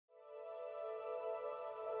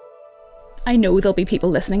I know there'll be people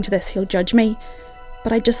listening to this who'll judge me,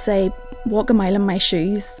 but I just say, walk a mile in my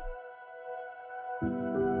shoes.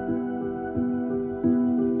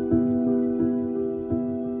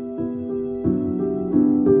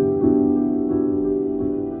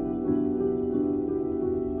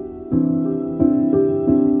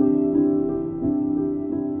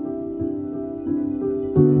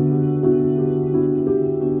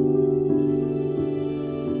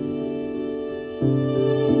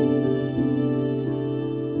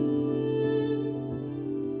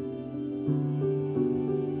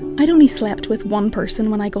 I'd only slept with one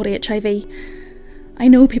person when I got HIV. I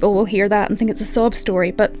know people will hear that and think it's a sob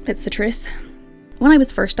story, but it's the truth. When I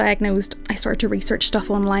was first diagnosed, I started to research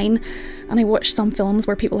stuff online, and I watched some films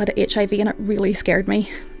where people had HIV and it really scared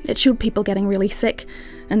me. It showed people getting really sick,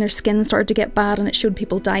 and their skin started to get bad, and it showed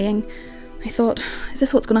people dying. I thought, is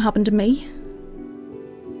this what's going to happen to me?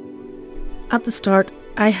 At the start,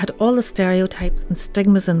 I had all the stereotypes and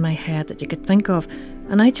stigmas in my head that you could think of,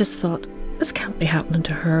 and I just thought, this can't be happening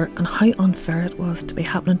to her, and how unfair it was to be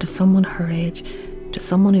happening to someone her age, to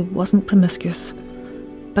someone who wasn't promiscuous.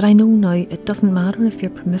 But I know now it doesn't matter if you're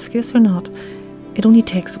promiscuous or not. It only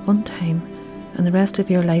takes one time, and the rest of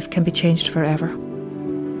your life can be changed forever.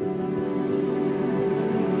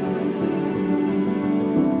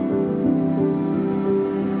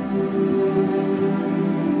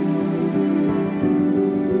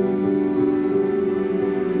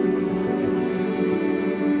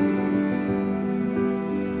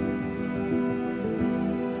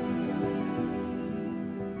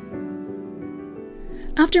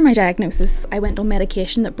 After my diagnosis, I went on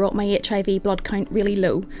medication that brought my HIV blood count really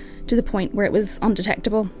low, to the point where it was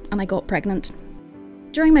undetectable, and I got pregnant.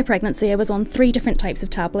 During my pregnancy, I was on 3 different types of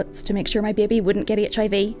tablets to make sure my baby wouldn't get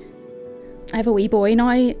HIV. I have a wee boy now,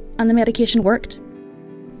 and the medication worked.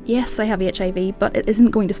 Yes, I have HIV, but it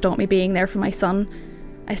isn't going to stop me being there for my son.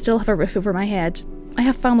 I still have a roof over my head. I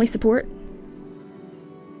have family support.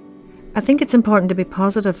 I think it's important to be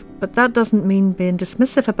positive, but that doesn't mean being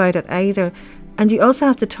dismissive about it either. And you also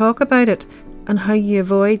have to talk about it and how you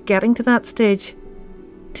avoid getting to that stage.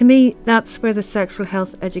 To me, that's where the sexual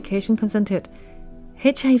health education comes into it.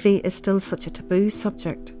 HIV is still such a taboo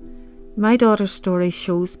subject. My daughter's story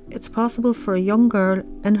shows it's possible for a young girl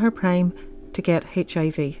in her prime to get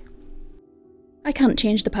HIV. I can't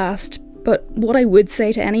change the past, but what I would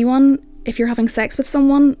say to anyone, if you're having sex with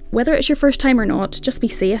someone, whether it's your first time or not, just be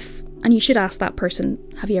safe. And you should ask that person,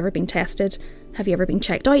 have you ever been tested? Have you ever been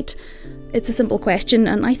checked out? It's a simple question,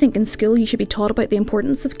 and I think in school you should be taught about the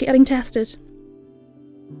importance of getting tested.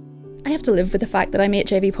 I have to live with the fact that I'm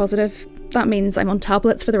HIV positive. That means I'm on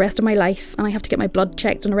tablets for the rest of my life, and I have to get my blood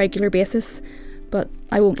checked on a regular basis, but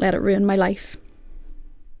I won't let it ruin my life.